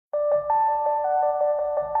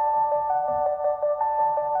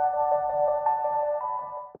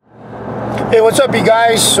Hey, what's up, you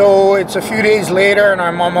guys? So it's a few days later and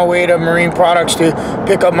I'm on my way to Marine Products to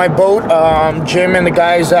pick up my boat. Jim and the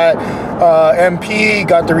guys at MP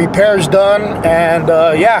got the repairs done, and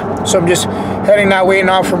yeah, so I'm just heading that way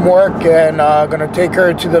now from work, and gonna take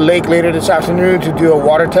her to the lake later this afternoon to do a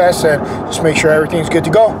water test and just make sure everything's good to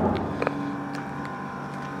go.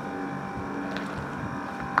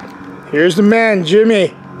 Here's the man,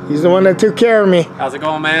 Jimmy. He's the one that took care of me. How's it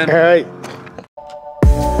going, man? All right.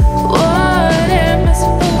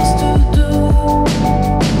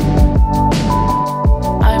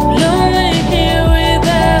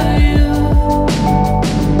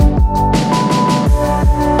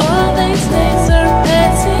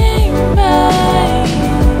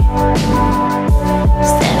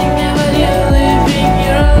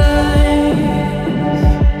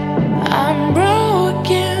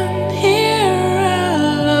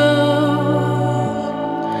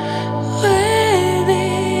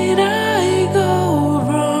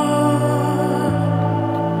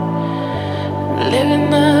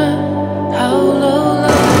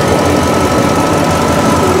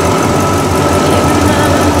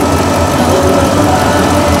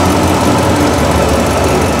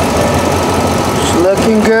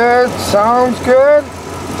 Looking good, sounds good.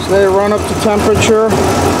 Just let it run up to temperature,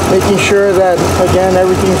 making sure that, again,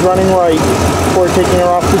 everything's running right before taking her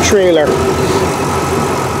off the trailer.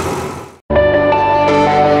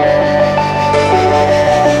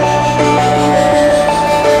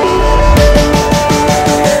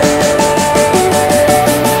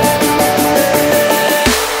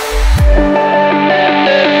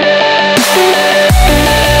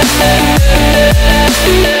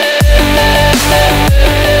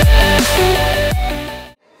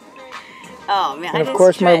 Oh, man, and of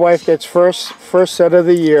course my wife gets first set of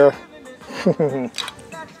the year.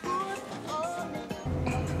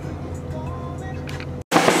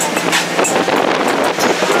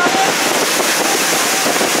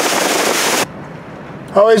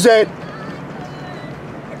 How is it?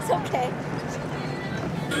 It's okay.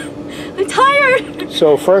 I'm tired.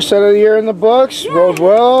 So first set of the year in the books, yeah. Rode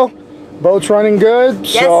well, boat's running good,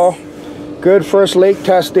 yes. So good first lake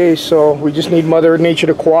test day, so we just need Mother Nature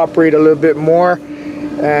to cooperate a little bit more.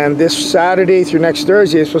 And this Saturday through next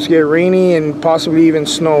Thursday it's supposed to get rainy and possibly even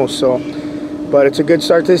snow, so but it's a good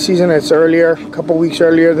start to the season. It's earlier, a couple weeks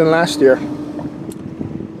earlier than last year.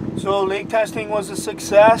 So lake testing was a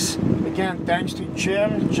success. Again, thanks to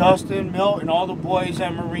Jim, Justin, Milt, and all the boys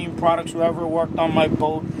at Marine Products, whoever worked on my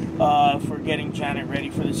boat, for getting Janet ready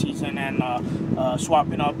for the season and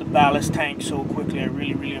swapping out the ballast tank so quickly. I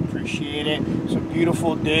really appreciate it. It's a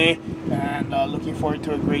beautiful day, and looking forward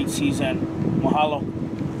to a great season. Mahalo.